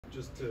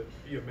just to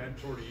be a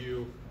mentor to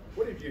you.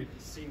 What have you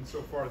seen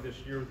so far this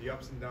year? The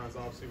ups and downs,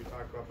 obviously, we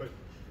talked about, but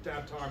to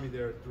have Tommy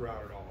there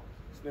throughout it all.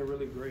 It's been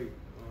really great,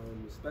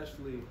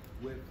 especially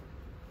with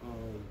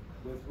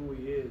who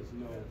he is,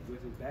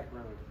 with his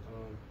background.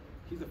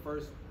 He's the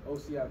first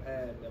OC I've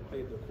had that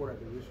played the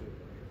quarterback position,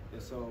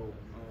 and so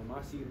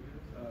I see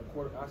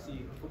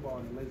football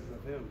in the lenses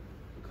of him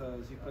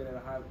because he played at a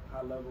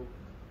high level,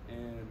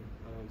 and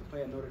to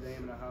play at Notre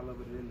Dame at a high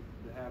level, and then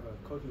to have a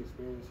coaching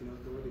experience,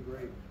 it's been really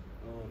great.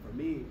 For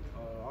me,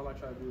 all I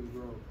try to do is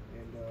grow,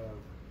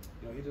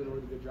 and he's doing a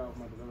really good job with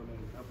my development,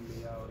 helping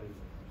me out and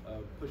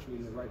pushing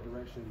me in the right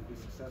direction, be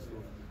successful.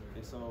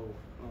 And so,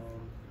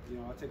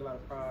 I take a lot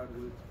of pride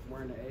with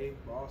wearing the A,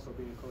 but also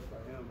being coached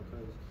by him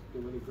because it's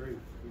been really great,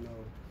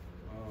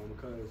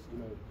 because,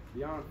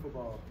 beyond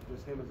football,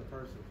 just him as a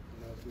person,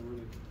 it's been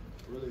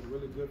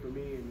really good for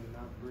me, and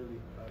I've really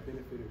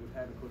benefited with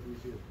having Coach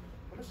Reese here.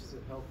 How much does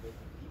it help that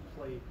he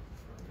played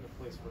in a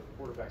place where the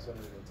quarterback's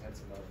under an intense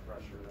amount of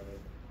pressure? I mean,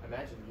 I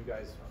imagine you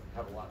guys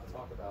have a lot to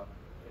talk about.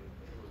 And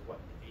it was,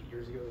 8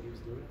 years ago that he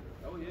was doing it?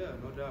 Oh, yeah,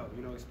 no doubt.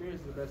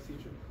 Experience is the best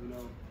teacher,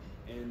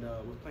 and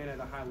with playing at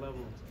a high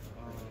level,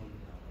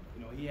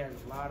 he has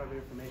a lot of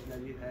information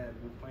that he had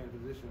with playing a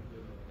position.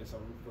 And so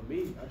for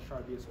me, I just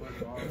try to be a sponge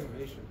of all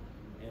information.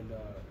 And,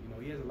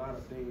 he has a lot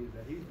of things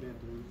that he's been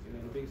through, and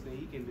then the biggest thing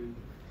he can do,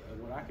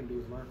 what I can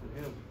do is learn from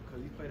him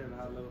because he played at a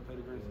high level,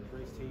 played against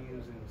great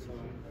teams, and so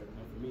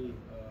for me,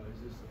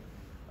 it's just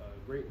a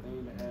great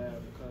thing to have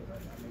because I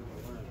make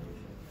him learn.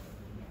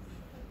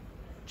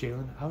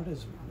 Jalen, how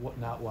does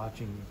not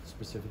watching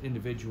specific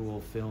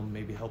individual film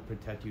maybe help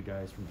protect you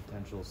guys from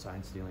potential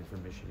sign stealing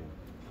from Michigan?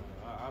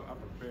 I'm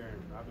preparing.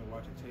 I've been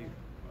watching tape.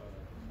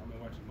 I've been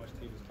watching as much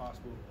tape as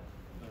possible,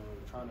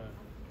 trying to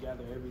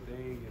gather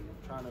everything and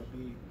trying to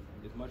be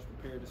as much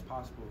prepared as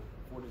possible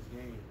for this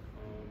game.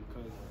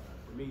 Because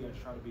for me, I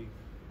just try to be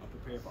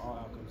prepared for all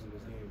outcomes in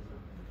this game.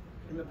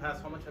 In the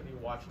past, how much have you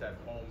watched at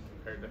home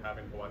compared to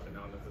having to watch it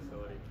now in the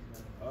facility?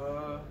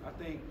 I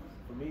think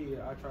for me,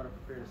 I try to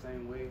prepare the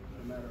same way,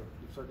 no matter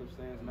the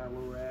circumstance, no matter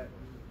where we're at.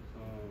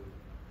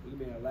 We can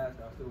be in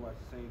Alaska, I still watch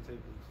the same tape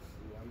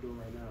I'm doing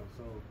right now.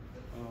 So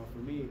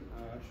for me,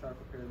 I just try to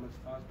prepare as much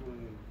as possible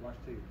and watch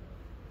tape.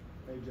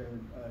 Hey,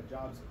 Jalen,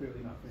 job's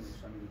clearly not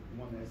finished. I mean, you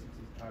won the SEC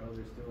title.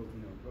 There's still,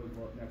 Rose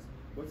Bowl up next.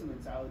 What's the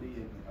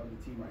mentality of the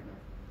team right now?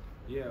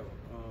 Yeah,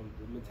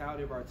 the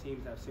mentality of our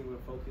team is to have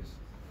singular focus,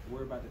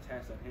 worry about the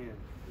task at hand.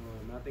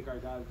 And I think our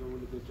guys do a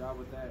really good job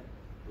with that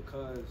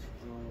because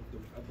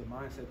of the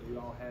mindset that we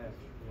all have.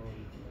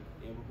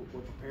 And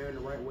we're preparing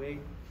the right way.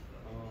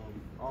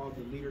 All of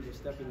the leaders are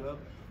stepping up.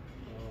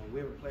 We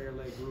have a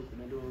player-led group, and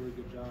they're doing a really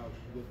good job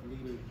with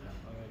leading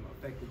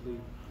effectively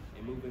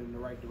and moving in the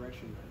right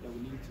direction that we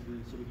need to be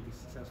so we can be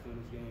successful in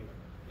this game.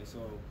 And so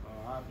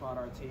I applaud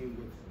our team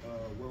with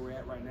where we're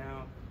at right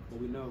now, but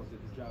we know that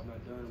the job's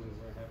not done and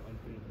we're going to have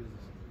unfinished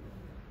business.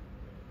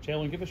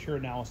 Jalen, give us your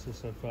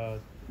analysis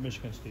of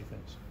Michigan's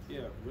defense.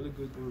 Yeah, really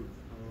good group.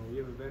 We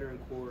have a veteran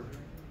core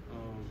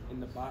in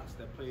the box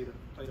that played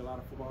a lot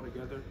of football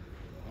together.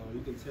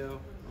 You can tell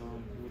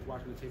with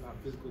watching the tape how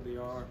physical they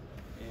are,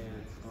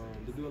 and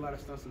they do a lot of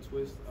stunts and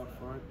twists up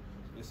front.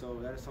 And so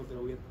that is something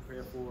that we have to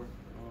prepare for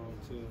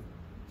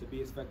to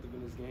be effective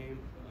in this game.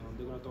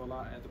 They're going to throw a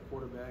lot at the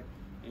quarterback,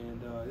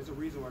 and there's a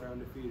reason why they're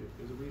undefeated.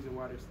 There's a reason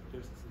why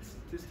they're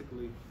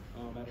statistically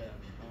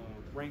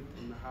ranked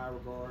in the high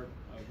regard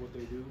of what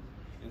they do.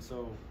 And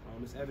so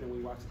it's evident when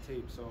you watch the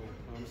tape. So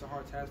it's a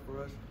hard task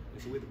for us,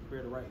 and so we have to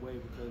prepare the right way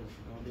because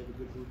they have a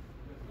good group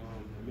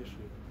in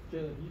Michigan.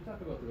 Jalen, can you talk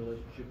about the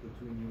relationship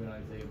between you and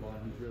Isaiah Bond?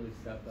 He's really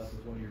stepped up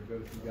as one of your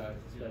go-to guys,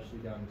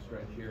 especially down the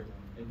stretch here,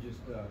 and just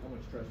how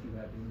much trust you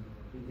have in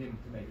him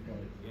to make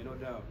plays. Yeah, no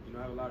doubt.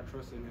 I have a lot of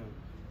trust in him,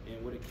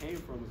 and what it came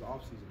from was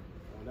offseason.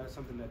 That's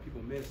something that people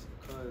miss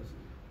because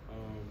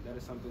that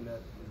is something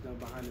that is done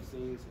behind the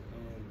scenes,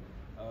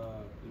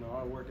 and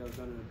all the work that was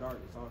done in the dark,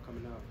 it's all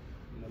coming out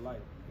in the light,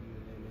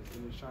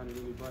 and it's shining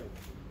really bright.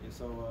 And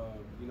so,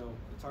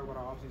 to talk about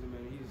our offseason,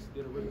 man, he's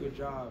did a really good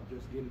job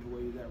just getting to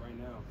where he's at right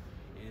now.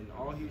 And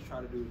all he's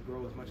trying to do is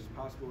grow as much as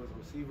possible as a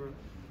receiver,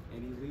 and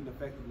he's leading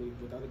effectively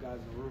with other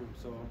guys in the room.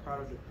 So I'm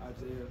proud of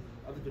Isaiah,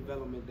 of the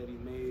development that he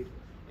made,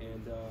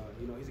 and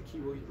he's a key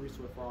resource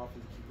for our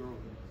offense to keep growing.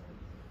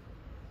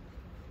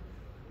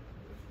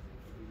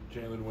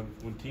 Jalen,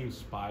 when teams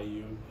spy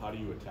you, how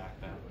do you attack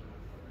that?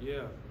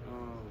 Yeah,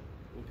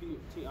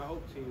 I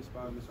hope teams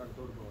spy me so I can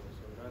throw the ball.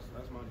 So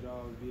that's my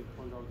job, to be a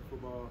point guard with the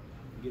football,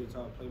 get it to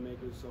our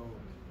playmakers. So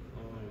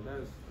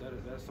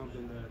that's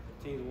something that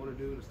teams want to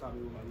do to stop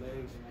me with my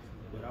legs,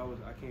 but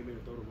I came here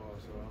to throw the ball,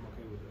 so I'm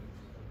okay with that.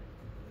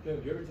 Joe,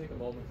 do you ever take a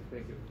moment to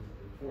think if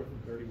 4th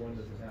and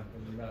 31 doesn't happen,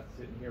 you're not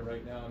sitting here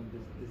right now, and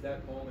does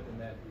that moment and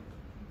that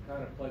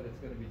kind of play that's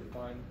going to be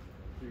defined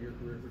through your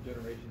career for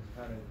generations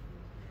kind of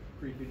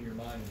creep into your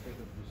mind and think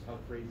of just how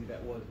crazy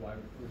that was while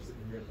we're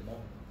sitting here at the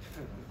moment?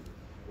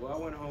 Well, I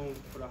went home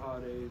for the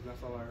holidays, and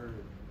that's all I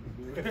heard.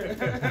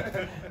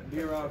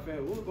 Be around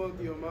family. What was going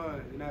through your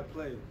mind in that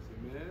play?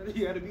 Man,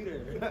 you had to be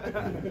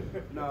there.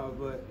 No,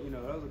 but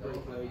that was a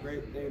great play.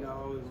 Great thing I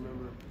always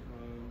remember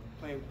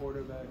playing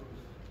quarterback.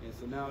 And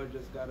so now I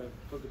just got to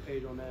flip the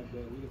page on that,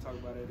 but we can talk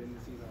about it in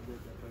the season. I break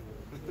that play.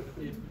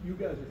 If you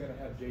guys are going to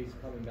have Jace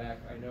coming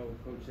back, I know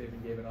Coach Saban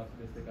gave an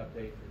optimistic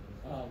update.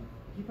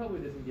 He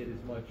probably doesn't get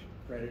as much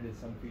credit as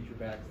some feature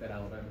backs that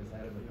Alabama's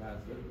had in the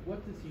past. But what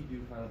does he do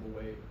kind of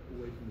away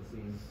from the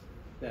scenes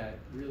that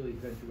really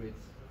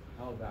accentuates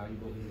how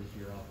valuable he is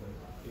to your offense?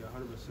 Yeah,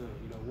 100%.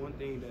 One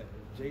thing that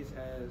Jace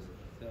has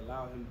that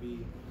allow him to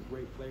be a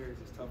great player is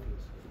his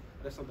toughness.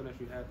 That's something that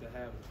you have to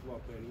have as a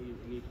football player,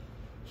 and he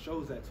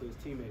shows that to his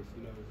teammates.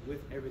 With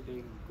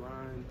everything, his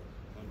grind,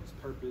 his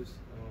purpose,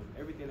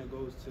 everything that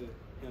goes to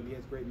him. He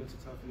has great mental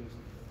toughness,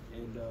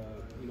 and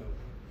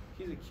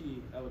he's a key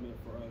element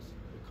for us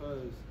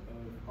because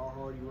of how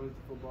hard he runs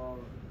the football,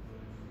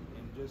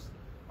 and just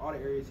all the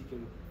areas he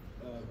can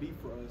be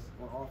for us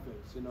on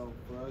offense.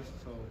 For us.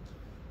 So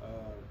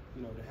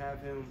to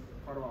have him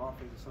part of our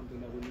offense is something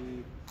that we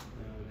need,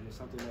 and it's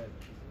something that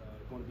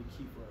is going to be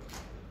key for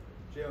us.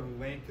 Jalen,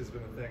 length has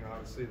been a thing,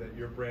 obviously, that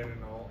you're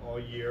branding all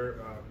year,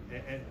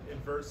 and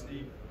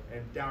adversity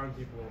and downing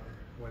people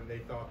when they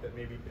thought that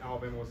maybe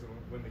Alabama wasn't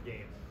going to win the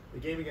game. The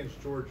game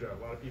against Georgia, a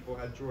lot of people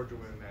had Georgia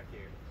winning that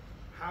game.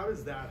 How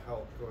does that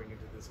help going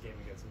into this game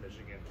against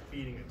Michigan,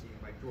 beating a team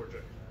like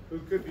Georgia, who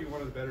could be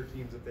one of the better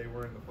teams if they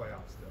were in the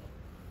playoffs still?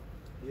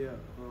 Yeah,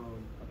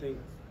 I think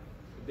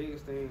the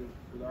biggest thing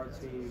with our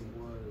team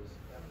was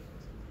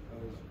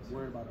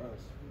worrying about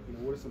us.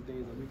 What are some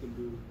things that we can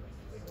do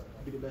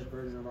be the best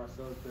version of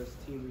ourselves, best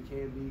team we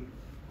can be,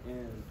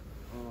 and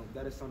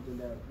that is something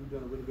that we've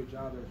done a really good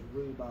job at. It's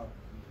really about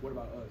what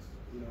about us,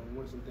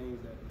 what are some things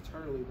that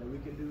internally that we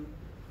can do,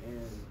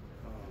 and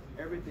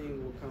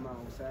everything will come out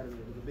on Saturday.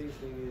 But the biggest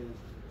thing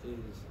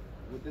is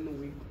within the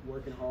week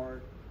working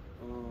hard,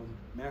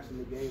 mastering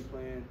the game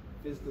plan,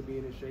 physically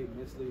being in shape,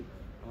 mentally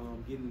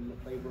getting in the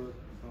playbook,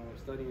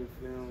 studying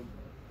film,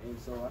 and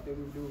so I think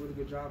we do a really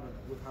good job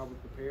with how we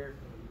prepare.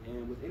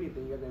 And with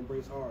anything, you have to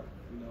embrace hard.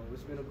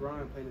 It's been a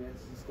grind playing the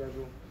SEC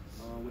schedule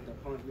with the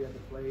opponents we had to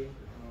play,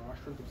 our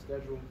strength of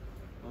schedule,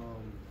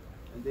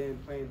 and then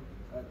playing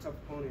a tough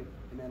opponent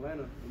in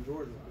Atlanta and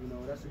Georgia.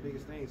 That's the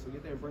biggest thing. So you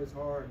have to embrace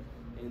hard,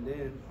 and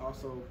then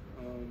also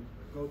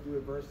go through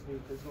adversity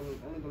because it's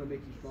only going to make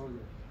you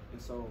stronger.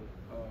 And so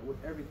with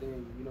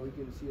everything, you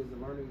can see it as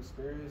a learning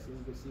experience, and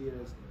you can see it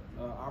as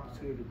an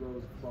opportunity to grow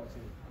as a football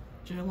team.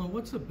 Jalen,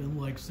 what's it been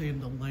like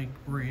seeing the Link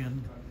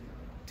brand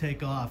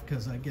take off?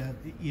 Because I get,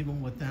 even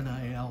with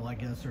NIL, I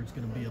guess there's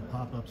going to be a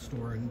pop-up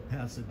store in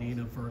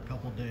Pasadena for a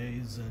couple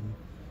days and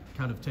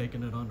kind of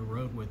taking it on the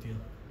road with you.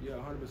 Yeah,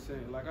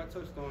 100%. Like I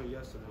touched on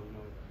yesterday,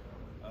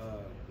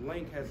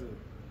 Link has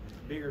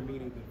a bigger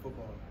meaning than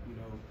football,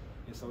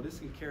 and so this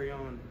can carry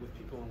on with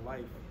people in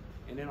life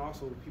and then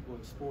also with people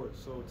in sports.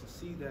 So to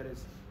see that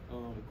it's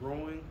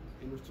growing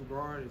in this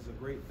regard is a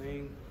great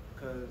thing,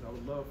 because I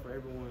would love for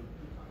everyone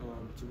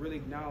to really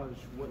acknowledge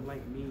what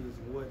Link means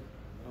and what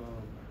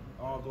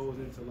all goes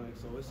into Link.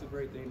 So it's a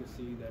great thing to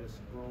see that it's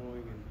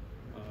growing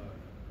and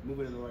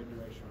moving in the right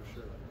direction for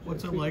sure.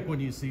 What's it like when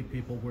you see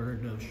people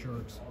wearing those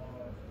shirts?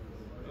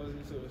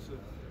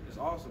 It's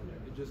awesome.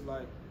 It's just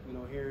like,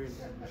 hearing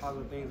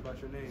positive things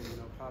about your name,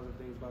 positive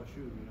things about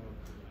you,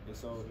 And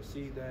so to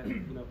see that,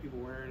 people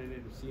wearing it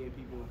and seeing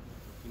people,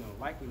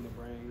 liking the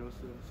brand,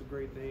 it's a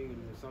great thing,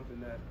 and it's something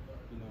that,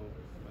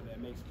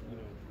 that makes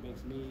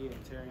me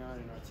and Terrion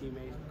and our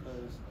teammates,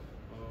 because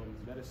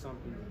that is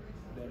something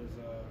that is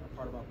a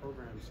part of our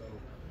program. So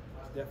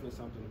it's definitely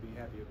something to be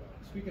happy about.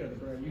 Speaking of the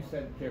brand, you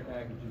sent care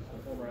packages to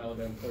former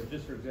Alabama players.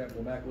 Just for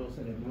example, Mac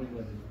Wilson in New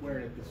England is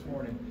wearing it this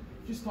morning.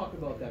 Just talk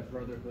about that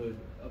brotherhood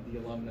of the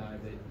alumni,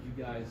 that you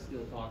guys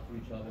still talk to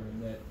each other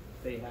and that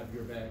they have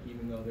your back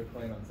even though they're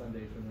playing on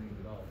Sundays for rings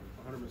at all.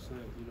 100%.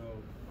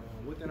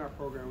 Within our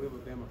program, we have a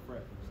Bama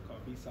Frat. It's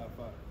called B-Side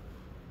 5.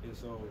 And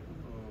so,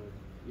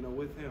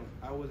 with him,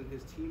 I wasn't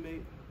his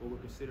teammate, but we're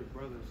considered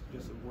brothers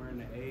just of wearing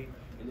the A,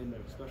 and then the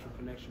special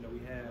connection that we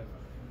have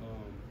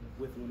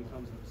with him when he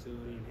comes to the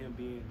facility, and him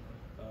being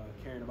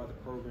caring about the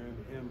program,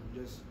 and him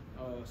just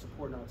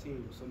supporting our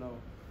team.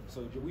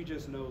 So we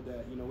just know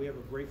that we have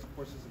a great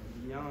support system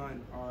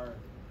beyond our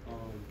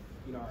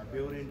our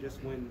building.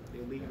 Just when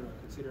they leave or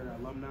consider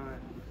an alumni,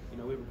 we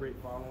have a great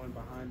following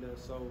behind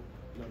us. So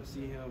to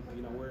see him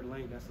wear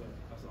Link, that's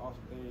an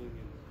awesome thing,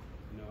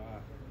 and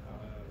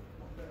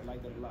I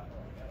like that a lot.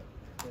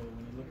 So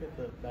when you look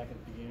at back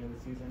at the beginning of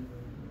the season,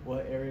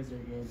 what areas of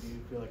your game do you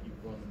feel like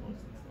you've grown the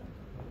most since then?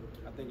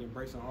 I think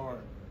embracing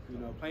hard.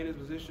 Playing this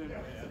position,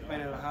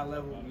 playing at a high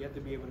level, you have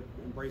to be able to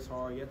embrace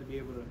hard. You have to be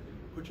able to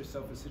put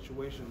yourself in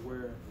situations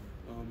where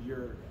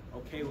you're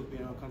okay with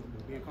being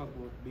uncomfortable, being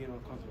comfortable with being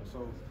uncomfortable.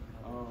 So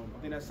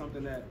I think that's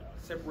something that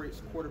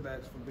separates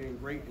quarterbacks from being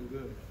great and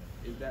good,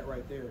 is that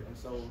right there. And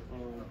so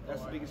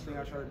that's the biggest thing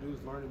I try to do,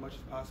 is learn as much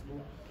as possible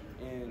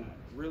and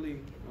really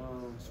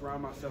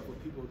surround myself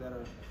with people that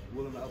are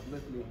willing to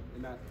uplift me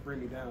and not bring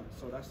me down.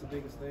 So that's the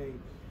biggest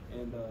thing.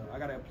 And I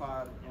got to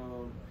applaud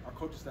our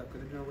coaching staff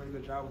because they're doing a really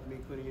good job with me,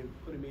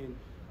 putting me in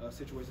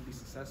situations to be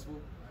successful.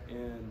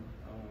 And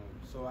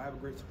so I have a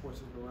great support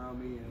system around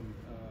me,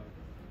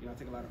 and I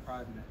take a lot of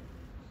pride in that.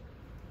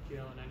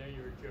 Jalen, I know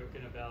you were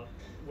joking about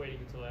waiting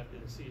until after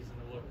the season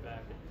to look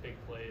back at big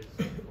plays,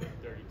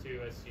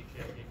 32 SC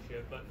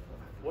championship, but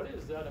what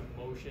is that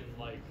emotion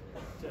like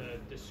to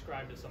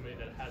describe to somebody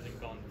that hasn't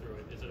gone through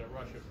it? Is it a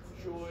rush of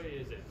joy?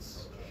 Is it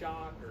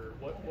shock? Or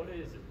what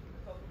is it?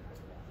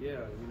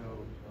 Yeah,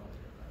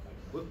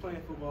 with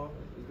playing football,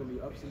 there's going to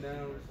be ups and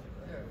downs.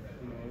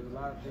 There's a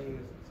lot of things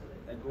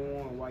that go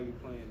on while you're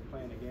playing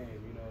the game,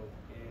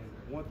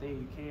 and one thing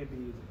you can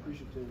be is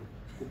appreciative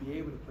to be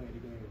able to play the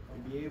game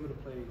and be able to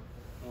play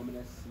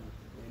in SC.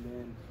 And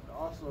then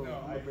also,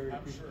 I'm very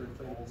appreciative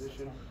to play the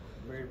position,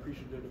 very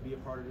appreciative to be a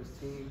part of this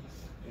team.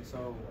 And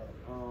so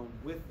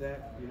with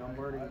that, I'm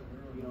learning,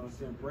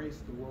 to embrace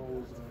the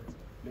roles of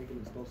making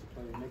explosive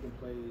plays, making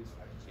plays.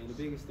 And the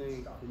biggest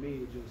thing for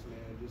me is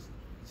just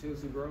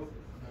continuously grow,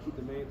 keep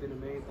the main thing,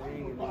 and then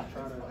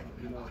try to,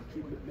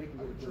 keep making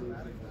good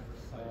plays.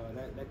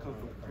 That comes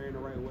from preparing the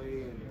right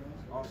way, and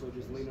also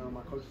just leaning on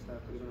my coaching staff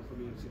because they're going to put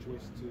me in a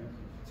situation to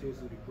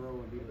continuously grow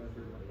and be the best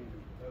player I can.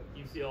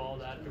 You feel all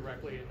that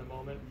directly in the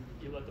moment?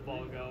 You let the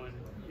ball go and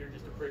you're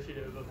just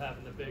appreciative of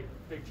having the big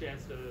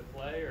chance to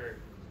play, or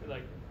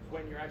like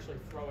when you're actually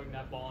throwing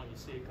that ball and you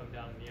see it come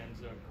down in the end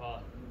zone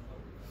caught,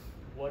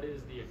 what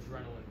is the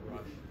adrenaline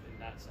rush in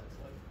that sense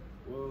like?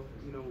 Well,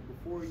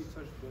 before you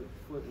touch the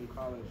foot in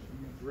college,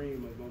 you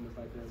dream of moments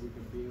like that where you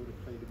can be able to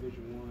play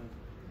Division I.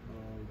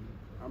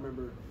 I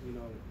remember,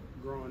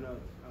 growing up,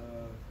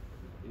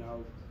 I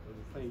was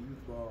playing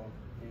youth ball,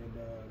 and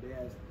they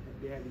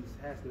had these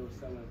hats they were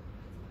selling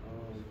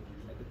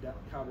at the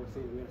Cowboy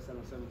Stadium. We had a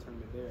 7-on-7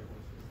 tournament there,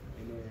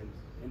 and then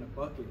in the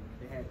bucket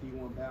they had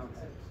D1 bound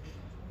hats.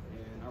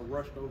 And I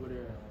rushed over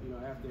there,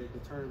 after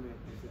the tournament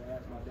to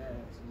ask my dad,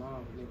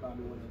 Mom, and they bought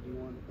me one of the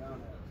D1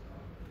 bound hats.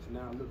 So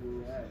now look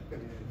where we're at,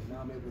 and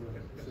now I'm able to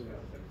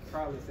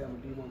proudly say I'm a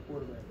D1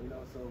 quarterback.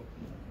 So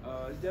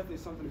it's definitely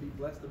something to be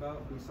blessed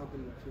about, something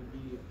to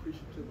be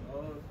appreciative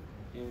of,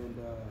 and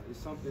it's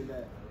something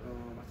that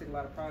I take a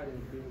lot of pride in,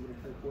 being able to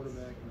play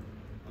quarterback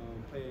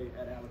and play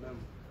at Alabama.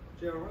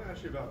 Jalen, I want to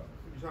ask you about,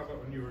 you talk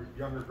about when you were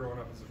younger growing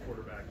up as a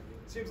quarterback.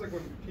 It seems like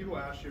when people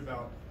ask you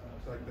about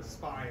like the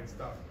spy and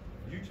stuff,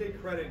 you take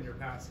credit in your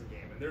passing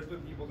game, and there's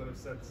been people that have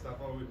said stuff,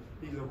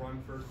 he's a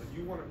run first, but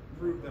you want to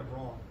prove them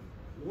wrong.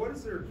 What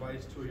is their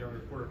advice to a younger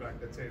quarterback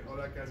that's saying,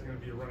 that guy's going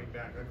to be a running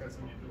back, that guy's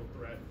going to be a dual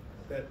threat,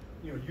 that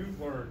you've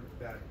learned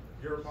that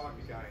you're a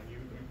pocket guy and you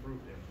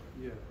proved it?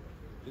 Yeah,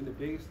 and the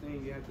biggest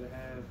thing you have to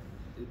have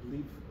is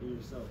believe in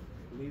yourself.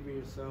 Believe in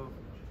yourself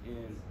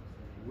and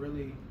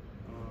really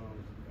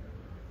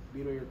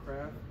being on your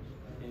craft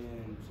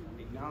and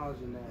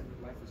acknowledging that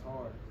life is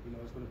hard.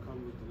 It's going to come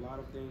with a lot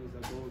of things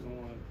that goes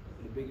on.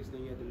 And the biggest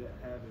thing you have to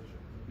have is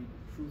be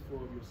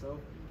truthful of yourself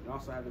and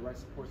also have the right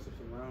support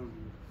system around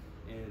you.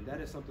 And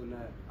that is something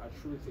that I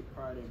truly take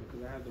pride in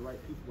because I have the right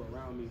people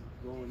around me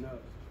growing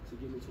up to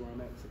get me to where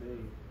I'm at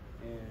today.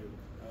 And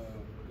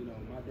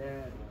my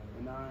dad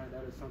and I,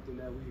 that is something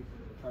that we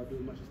try to do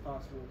as much as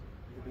possible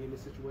to be in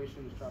this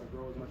situation, to try to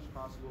grow as much as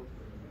possible,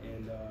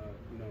 and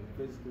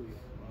physically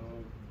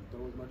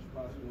throw as much as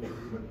possible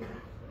and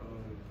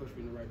push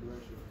me in the right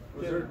direction.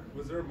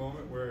 Was there a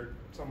moment where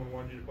someone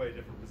wanted you to play a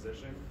different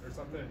position or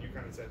something, and you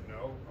kind of said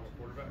no, I'm a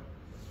quarterback?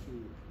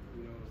 Shoot,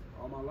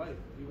 all my life,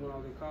 even when I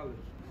was in college.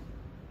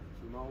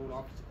 My own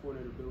offensive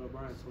coordinator, Bill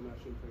O'Brien, told me I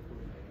shouldn't play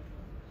quarterback.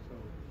 So,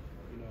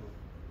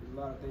 there's a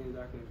lot of things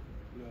I can,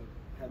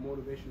 have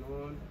motivation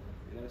on,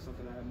 and that's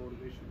something I have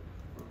motivation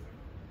from.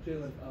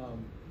 Jalen,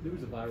 there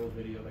was a viral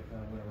video that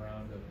kind of went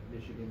around of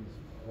Michigan's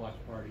watch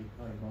party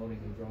kind of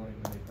moaning and groaning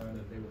when they found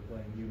that they were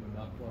playing you and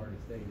not Florida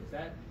State. Is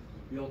that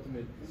the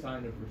ultimate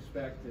sign of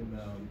respect? And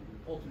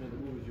ultimately,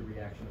 what was your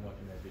reaction to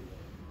watching that video?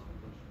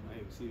 I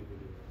didn't see the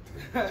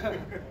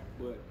video.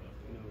 But,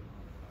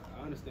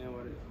 I understand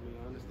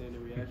I understand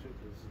the reaction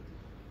because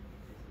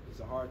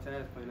it's a hard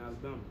task playing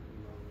Alabama.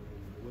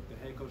 With the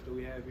head coach that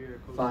we have here,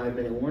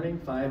 5-minute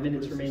warning, 5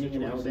 minutes remaining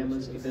in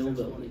Alabama's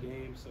availability.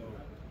 Game, so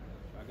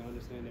I can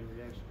understand their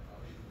reaction.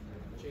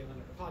 Jalen,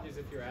 apologies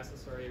if you were asked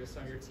this already, but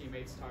some of your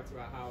teammates talked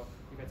about how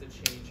you've had to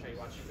change how you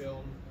watch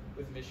film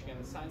with Michigan,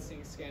 the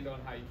signing scandal,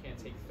 and how you can't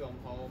take film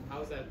home. How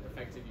has that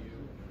affected you?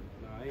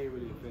 No, it ain't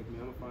really affected me.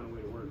 I'm gonna find a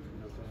way to work. You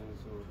know what I'm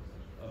saying? So,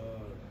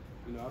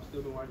 I've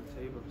still been watching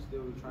tape. I'm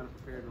still trying to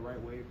prepare the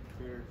right way,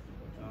 prepare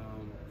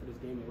for this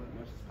game as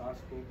much as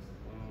possible,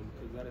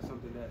 because that is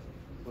something that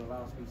will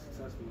allow us to be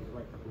successful with the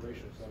right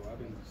preparation. So I've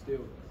been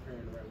still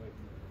preparing the right way.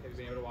 Have you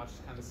been able to watch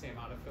kind of the same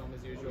amount of film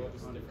as usual,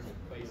 just a different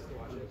place to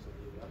watch it?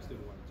 I'm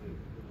still watching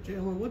tape.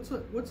 Jalen,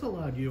 what's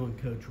allowed you and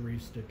Coach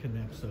Reese to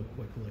connect so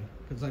quickly?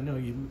 Because I know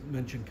you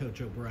mentioned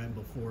Coach O'Brien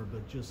before,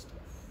 but just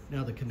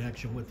now the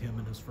connection with him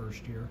in his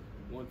first year.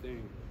 One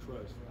thing,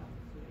 trust.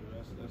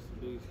 That's the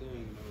biggest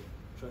thing.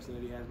 Trusting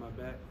that he has my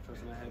back,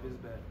 trusting I have his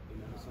back.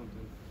 It's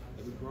something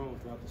that we've grown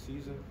throughout the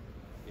season,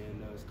 and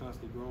it's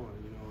constantly growing.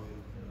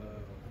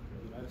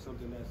 And that is that's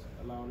something that's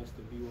allowing us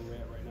to be where we're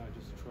at right now,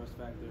 just a trust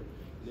factor.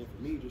 And then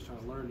for me, just trying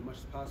to learn as much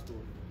as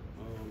possible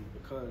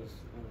because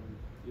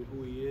of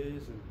who he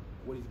is and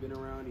what he's been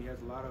around. He has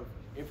a lot of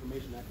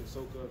information I can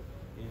soak up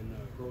and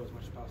grow as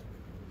much as possible.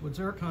 Was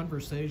there a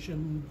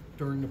conversation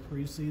during the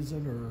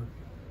preseason or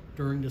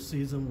during the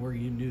season where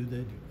you knew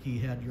that he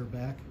had your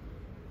back?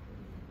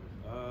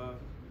 I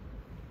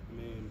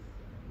mean,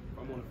 if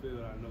I'm on the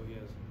field, I know he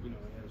has, he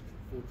has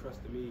full trust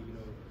in me.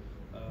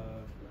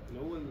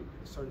 It wasn't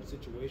a certain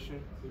situation.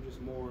 It was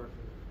just more,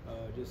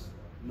 just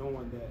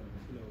knowing that,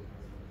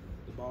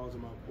 the ball's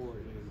in my court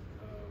and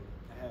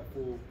I have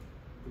full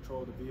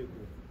control of the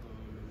vehicle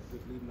and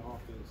with leading the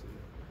offense. And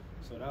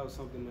so that was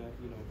something that,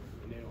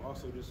 and then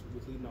also just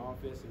with leading the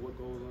offense and what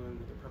goes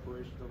on with the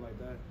preparation, stuff like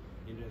that,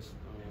 and just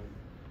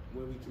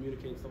when we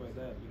communicate stuff like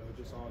that, it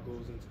just all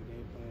goes into the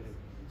game plan and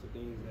to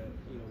things that,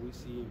 we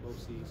see and both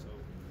see. So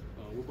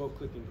we're both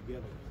clicking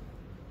together.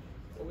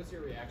 What was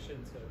your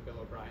reaction to Bill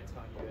O'Brien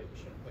telling you that you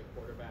shouldn't play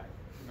quarterback?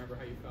 Remember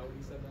how you felt when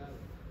he said that?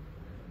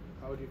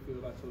 How would you feel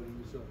if I told you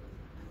you suck?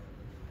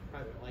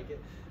 Probably didn't like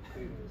it.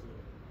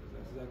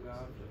 That's exactly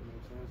how I feel. You know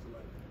what I'm saying? So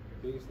like, the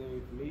biggest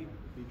thing for me,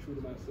 be true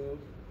to myself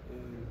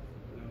and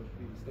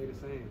stay the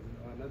same.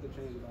 Nothing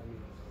changed about me.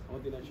 The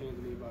only thing that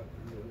changed me about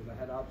was I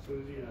had the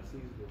opportunity and I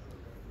seized it.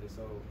 And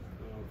so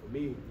for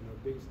me, the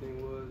biggest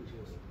thing was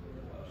just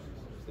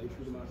stay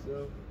true to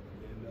myself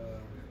and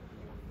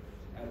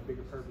add a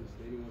bigger purpose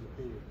to anyone's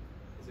opinion.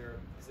 Is there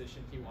a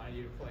position he wanted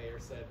you to play or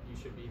said you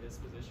should be this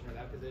position or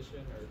that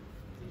position, or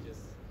he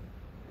just?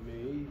 He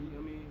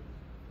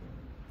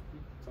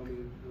told me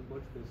a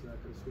bunch of things that I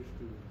could have switched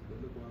to,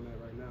 but look where I'm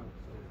at right now.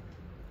 So,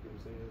 you know what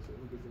I'm saying? So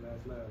who gets the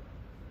last laugh?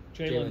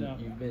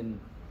 Jalen, you've been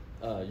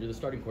you're the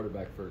starting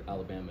quarterback for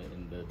Alabama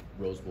in the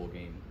Rose Bowl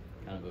game.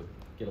 Kind of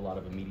get a lot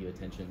of media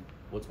attention.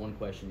 What's one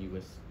question you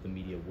wish the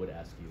media would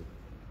ask you?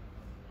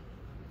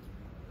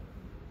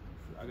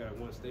 I got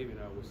one statement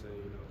I would say.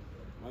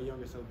 My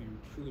younger self would be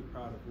truly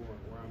proud of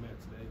where I'm at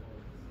today,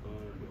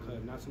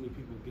 because not so many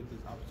people get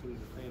this opportunity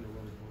to play in the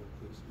Rose Bowl.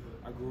 Because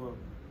I grew up,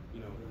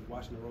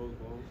 watching the Rose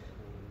Bowl,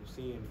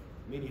 seeing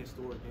many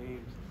historic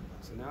games.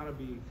 So now to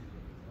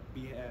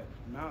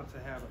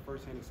have a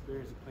first-hand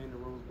experience of playing the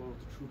Rose Bowl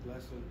is a true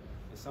blessing.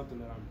 It's something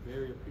that I'm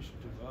very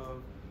appreciative of.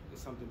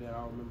 It's something that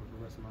I'll remember for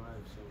the rest of my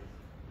life.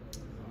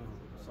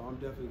 So I'm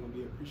definitely going to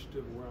be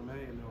appreciative of where I'm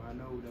at. I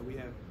know that we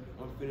have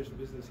unfinished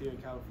business here in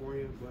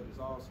California, but it's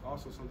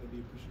also something to be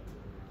appreciative of.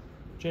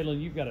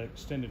 Jalen, you've got an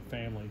extended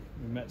family.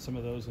 We met some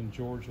of those in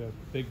Georgia,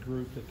 big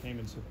group that came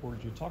and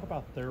supported you. Talk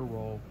about their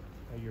role,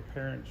 your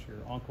parents, your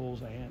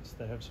uncles, aunts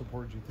that have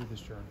supported you through this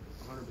journey.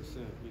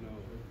 100%.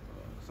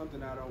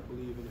 Something I don't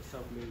believe in is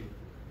self-made.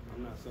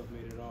 I'm not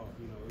self-made at all.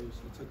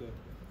 It took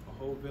a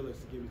whole village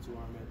to get me to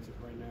where I'm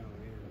at right now.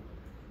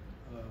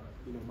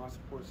 And my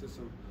support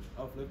system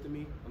uplifted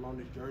me along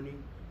this journey,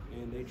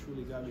 and they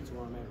truly got me to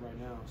where I'm at right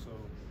now. So,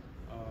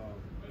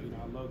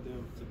 I love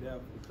them to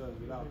death because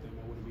without them,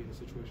 I wouldn't be in the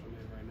situation I'm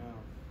in right now.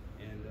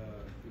 And,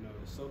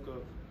 to soak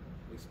up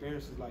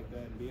experiences like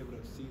that and be able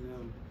to see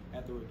them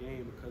after a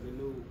game because they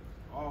knew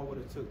all what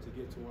it took to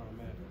get to where I'm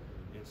at.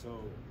 And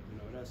so,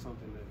 that's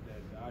something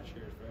that I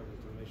cherish forever,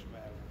 is the relationship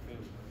I have with my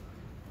family.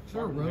 Is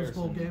there a Rose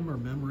Bowl game or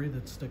memory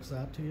that sticks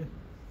out to you?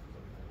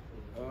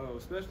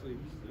 Especially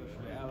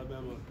the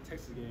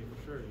Alabama-Texas game for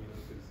sure,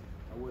 because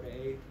I wore the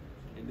A,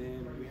 and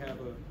then we have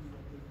a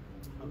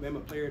Alabama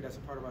player that's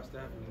a part of our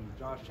staff, and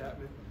Josh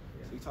Chapman.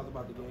 So he talked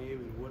about the game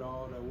and what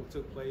all that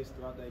took place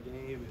throughout that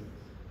game, and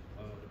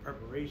the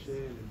preparation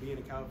and being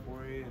in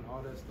California and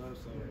all that stuff.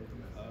 So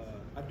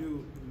I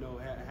do,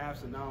 have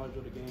some knowledge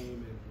of the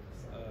game,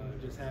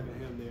 and just having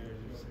him there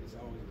is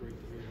always great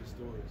to hear his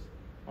stories.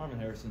 Marvin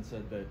Harrison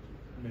said that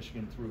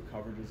Michigan threw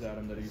coverages at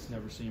him that he's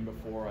never seen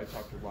before. I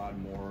talked to Rod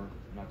Moore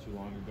not too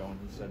long ago, and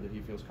he said that he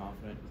feels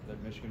confident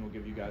that Michigan will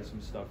give you guys some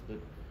stuff that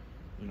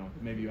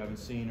maybe you haven't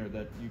seen or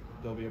that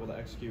they'll be able to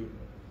execute.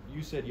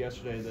 You said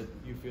yesterday that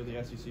you feel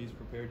the SEC's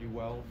prepared you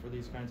well for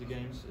these kinds of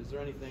games. Is there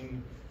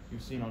anything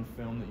you've seen on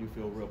film that you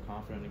feel real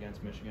confident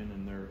against Michigan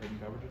and their hidden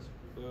coverages?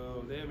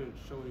 Well, they haven't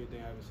shown anything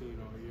I haven't seen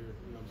all year.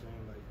 You know what I'm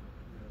saying? Like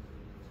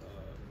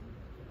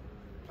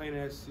playing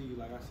at SEC,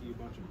 I see a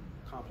bunch of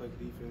complex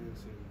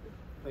defense and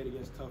played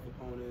against tough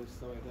opponents,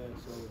 stuff like that.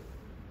 So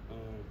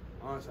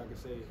honestly, I can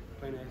say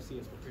playing at SEC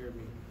has prepared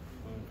me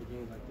for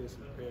games like this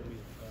and prepared me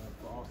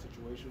for all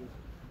situations.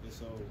 And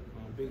so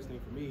the biggest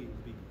thing for me is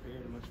to be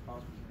prepared as much as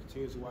possible,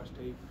 continuously watch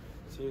tape,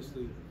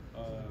 continuously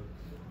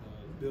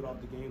build off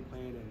the game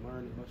plan and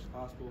learn as much as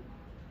possible.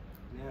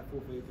 And have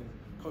full faith in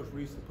Coach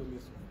Reese to put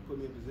me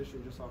in position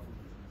just off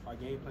of our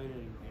game plan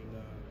and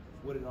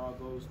what it all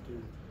goes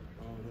through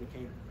when it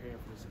came to preparing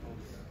for this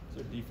opponent. So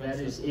that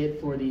is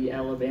it for the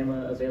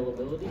Alabama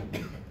availability.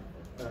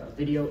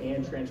 Video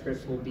and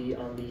transcripts will be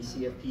on the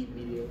CFP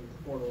media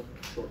portal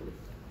shortly.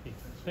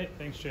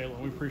 Thanks, Jalen.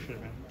 We appreciate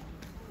it, man.